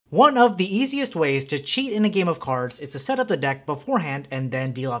One of the easiest ways to cheat in a game of cards is to set up the deck beforehand and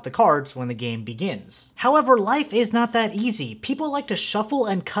then deal out the cards when the game begins. However, life is not that easy. People like to shuffle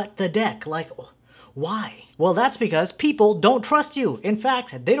and cut the deck. Like, why? Well, that's because people don't trust you. In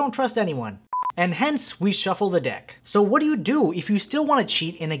fact, they don't trust anyone. And hence, we shuffle the deck. So what do you do if you still want to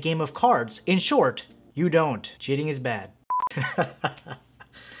cheat in a game of cards? In short, you don't. Cheating is bad.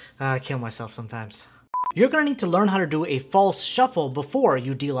 I kill myself sometimes. You're gonna need to learn how to do a false shuffle before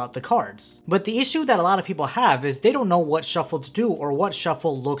you deal out the cards. But the issue that a lot of people have is they don't know what shuffle to do or what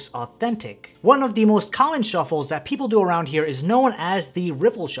shuffle looks authentic. One of the most common shuffles that people do around here is known as the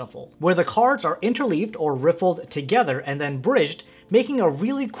Riffle shuffle, where the cards are interleaved or riffled together and then bridged, making a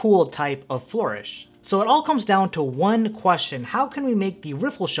really cool type of flourish. So it all comes down to one question: how can we make the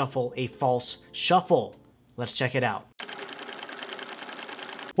Riffle shuffle a false shuffle? Let's check it out.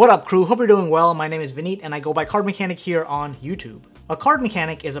 What up, crew? Hope you're doing well. My name is Vineet and I go by CardMechanic here on YouTube. A card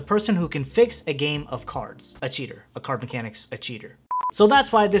mechanic is a person who can fix a game of cards. A cheater. A card mechanic's a cheater. So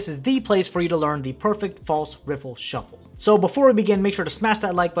that's why this is the place for you to learn the perfect false riffle shuffle. So before we begin, make sure to smash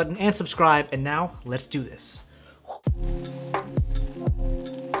that like button and subscribe, and now let's do this.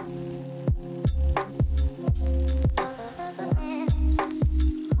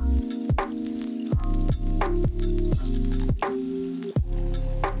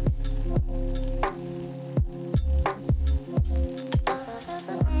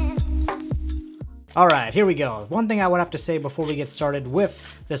 Alright, here we go. One thing I would have to say before we get started with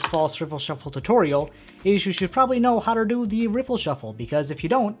this false riffle shuffle tutorial is you should probably know how to do the riffle shuffle, because if you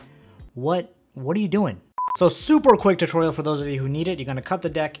don't, what are you doing? So super quick tutorial for those of you who need it. You're going to cut the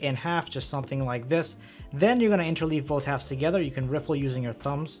deck in half, just something like this. Then you're going to interleave both halves together. You can riffle using your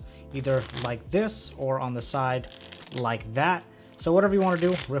thumbs, either like this or on the side like that. So whatever you want to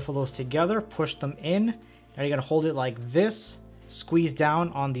do, riffle those together, push them in. Now you're going to hold it like this. Squeeze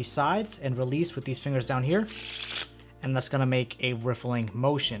down on the sides and release with these fingers down here, and that's gonna make a riffling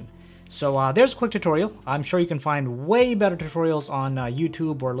motion. So there's a quick tutorial. I'm sure you can find way better tutorials on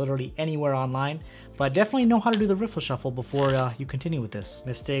YouTube or literally anywhere online, but definitely know how to do the riffle shuffle before you continue with this.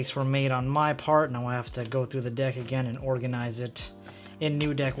 Mistakes were made on my part. Now I have to go through the deck again and organize it in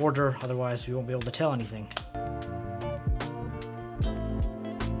new deck order, otherwise we won't be able to tell anything.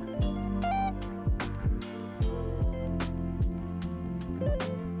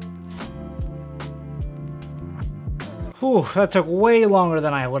 Whew, that took way longer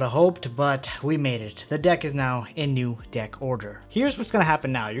than I would have hoped, but we made it. The deck is now in new deck order. Here's what's going to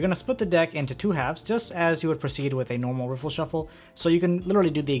happen now. You're going to split the deck into two halves, just as you would proceed with a normal riffle shuffle. So you can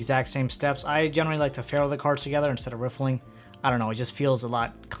literally do the exact same steps. I generally like to faro the cards together instead of riffling. I don't know, it just feels a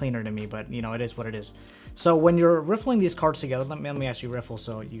lot cleaner to me, but you know, it is what it is. So when you're riffling these cards together, let me actually riffle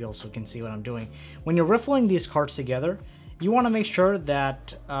so you also can see what I'm doing. When you're riffling these cards together, you want to make sure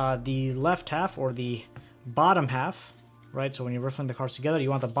that the left half or the bottom half, right? So when you're riffling the cards together, you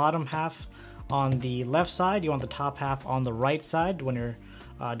want the bottom half on the left side, you want the top half on the right side when you're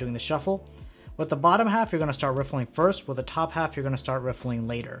doing the shuffle. With the bottom half, you're going to start riffling first. With the top half, you're going to start riffling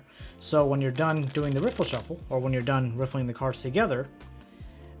later. So when you're done doing the riffle shuffle, or when you're done riffling the cards together,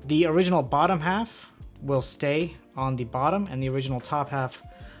 the original bottom half will stay on the bottom and the original top half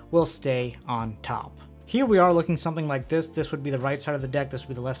will stay on top. Here we are looking something like this. This would be the right side of the deck. This would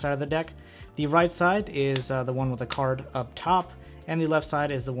be the left side of the deck. The right side is the one with the card up top, and the left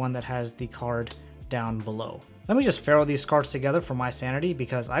side is the one that has the card down below. Let me just faro these cards together for my sanity,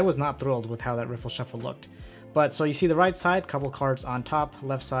 because I was not thrilled with how that riffle shuffle looked. But so you see the right side, couple cards on top,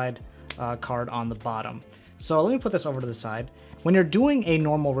 left side, card on the bottom. So let me put this over to the side. When you're doing a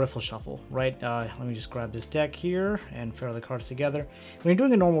normal riffle shuffle, right, let me just grab this deck here and faro the cards together. When you're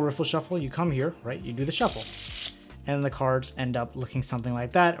doing a normal riffle shuffle, you come here, right, you do the shuffle. And the cards end up looking something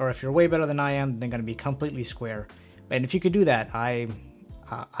like that, or if you're way better than I am, they're going to be completely square. And if you could do that, I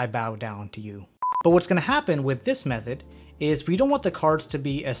bow down to you. But what's going to happen with this method is we don't want the cards to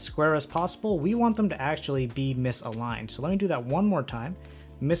be as square as possible. We want them to actually be misaligned. So let me do that one more time.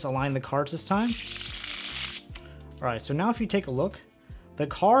 Misalign the cards this time. All right, so now if you take a look, the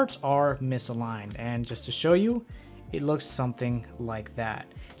cards are misaligned. And just to show you, it looks something like that.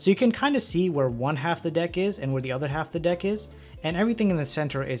 So you can kind of see where one half of the deck is and where the other half of the deck is, and everything in the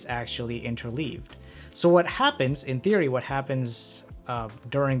center is actually interleaved. So what happens, in theory, what happens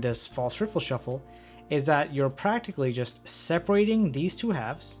during this false riffle shuffle is that you're practically just separating these two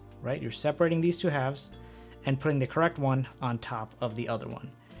halves, right? You're separating these two halves and putting the correct one on top of the other one.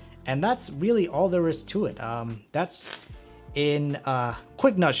 And that's really all there is to it. That's in a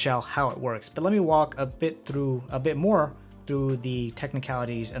quick nutshell how it works, but let me walk a bit more through the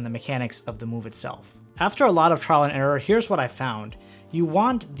technicalities and the mechanics of the move itself. After a lot of trial and error, here's what I found. you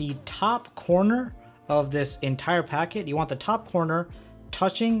want the top corner of this entire packet, you want the top corner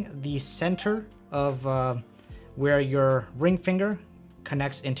touching the center of where your ring finger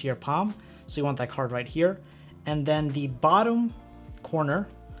connects into your palm. So you want that card right here. And then the bottom corner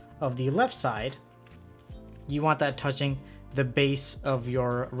of the left side, you want that touching the base of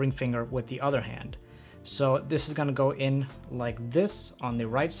your ring finger with the other hand. So this is gonna go in like this on the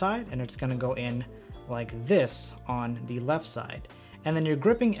right side, and it's gonna go in like this on the left side. And then you're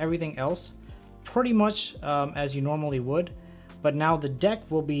gripping everything else pretty much as you normally would, but now the deck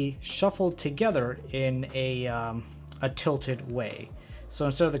will be shuffled together in a tilted way. So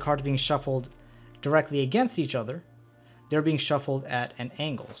instead of the cards being shuffled directly against each other, they're being shuffled at an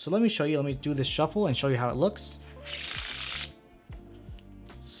angle. So let me show you, let me do this shuffle and show you how it looks.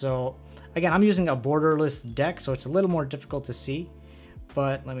 So again, I'm using a borderless deck, so it's a little more difficult to see,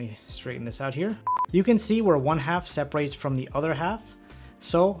 but let me straighten this out here. You can see where one half separates from the other half.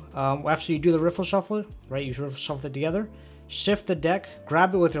 So after you do the riffle shuffle, right, you riffle shuffle it together, shift the deck,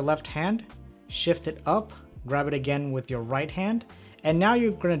 grab it with your left hand, shift it up, grab it again with your right hand, and now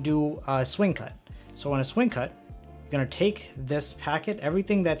you're gonna do a swing cut. So on a swing cut, you're gonna take this packet,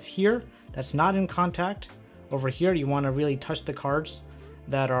 everything that's here, that's not in contact, over here, you wanna really touch the cards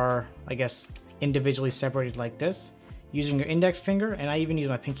that are, I guess, individually separated like this, using your index finger, and I even use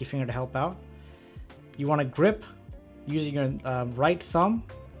my pinky finger to help out. You wanna grip using your right thumb,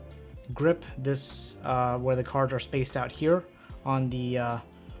 grip this where the cards are spaced out here on the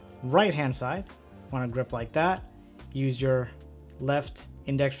right hand side. Want to grip like that. Use your left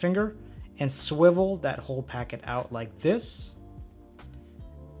index finger and swivel that whole packet out like this,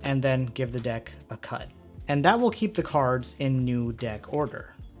 and then give the deck a cut. And that will keep the cards in new deck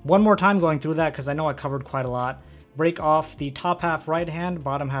order. One more time going through that because I know I covered quite a lot. Break off the top half right hand,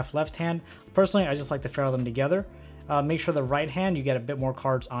 bottom half left hand. Personally, I just like to ferrule them together. Make sure the right hand, you get a bit more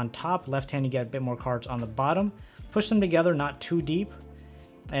cards on top. Left hand, you get a bit more cards on the bottom. Push them together, not too deep.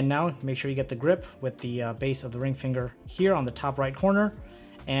 And now make sure you get the grip with the base of the ring finger here on the top right corner,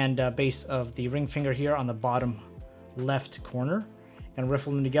 and base of the ring finger here on the bottom left corner. And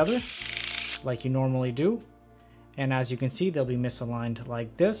riffle them together like you normally do. And as you can see, they'll be misaligned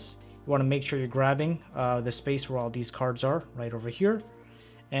like this. You want to make sure you're grabbing the space where all these cards are, right over here.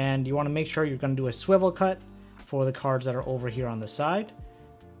 And you want to make sure you're going to do a swivel cut for the cards that are over here on the side.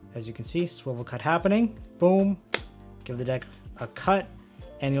 As you can see, swivel cut happening. Boom. Give the deck a cut,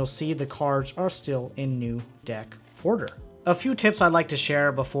 and you'll see the cards are still in new deck order. A few tips I'd like to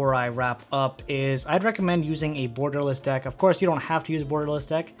share before I wrap up is I'd recommend using a borderless deck. Of course, you don't have to use a borderless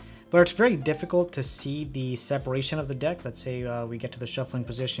deck, but it's very difficult to see the separation of the deck. Let's say we get to the shuffling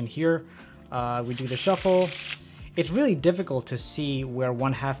position here. We do the shuffle. It's really difficult to see where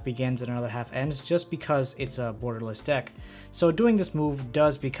one half begins and another half ends just because it's a borderless deck. So doing this move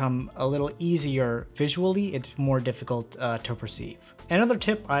does become a little easier visually. It's more difficult to perceive. Another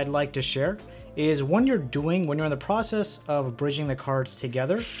tip I'd like to share is when you're in the process of bridging the cards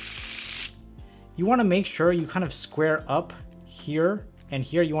together, you want to make sure you kind of square up here and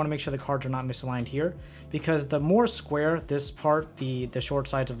here. You want to make sure the cards are not misaligned here, because the more square this part, the short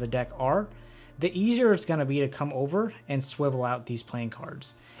sides of the deck are, the easier it's going to be to come over and swivel out these playing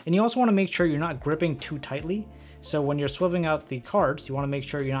cards. And you also want to make sure you're not gripping too tightly. So when you're swiveling out the cards, you want to make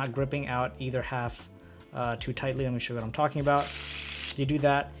sure you're not gripping out either half too tightly. Let me show you what I'm talking about. If you do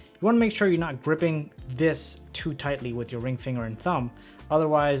that, you want to make sure you're not gripping this too tightly with your ring finger and thumb.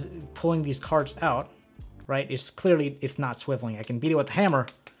 Otherwise, pulling these cards out, right, it's not swiveling. I can beat it with a hammer.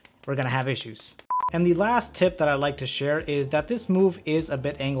 We're going to have issues. And the last tip that I'd like to share is that this move is a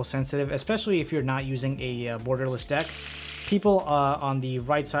bit angle sensitive, especially if you're not using a borderless deck. People on the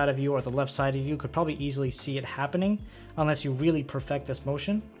right side of you or the left side of you could probably easily see it happening unless you really perfect this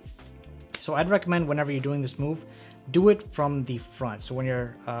motion. So I'd recommend whenever you're doing this move, do it from the front. So when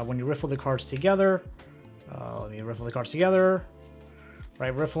you riffle the cards together, let me riffle the cards together,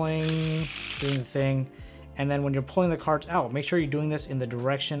 right, riffling, doing the thing. And then when you're pulling the cards out, make sure you're doing this in the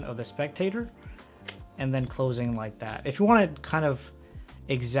direction of the spectator, and then closing like that. If you want to kind of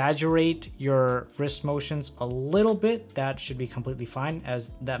exaggerate your wrist motions a little bit, that should be completely fine,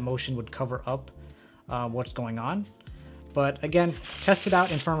 as that motion would cover up what's going on. But again, test it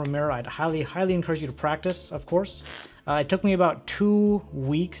out in front of a mirror. I'd highly encourage you to practice, of course. It took me about 2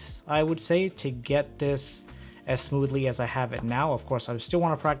 weeks, I would say, to get this as smoothly as I have it now. Of course, I still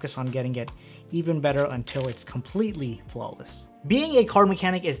want to practice on getting it even better until it's completely flawless. Being a card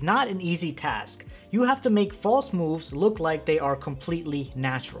mechanic is not an easy task. You have to make false moves look like they are completely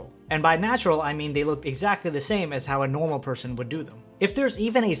natural. And by natural, I mean they look exactly the same as how a normal person would do them. If there's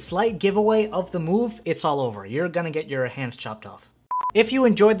even a slight giveaway of the move, it's all over. You're gonna get your hands chopped off. If you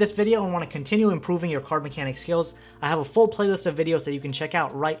enjoyed this video and want to continue improving your card mechanic skills, I have a full playlist of videos that you can check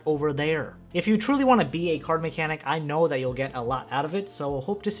out right over there. If you truly want to be a card mechanic, I know that you'll get a lot out of it, so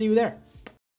hope to see you there.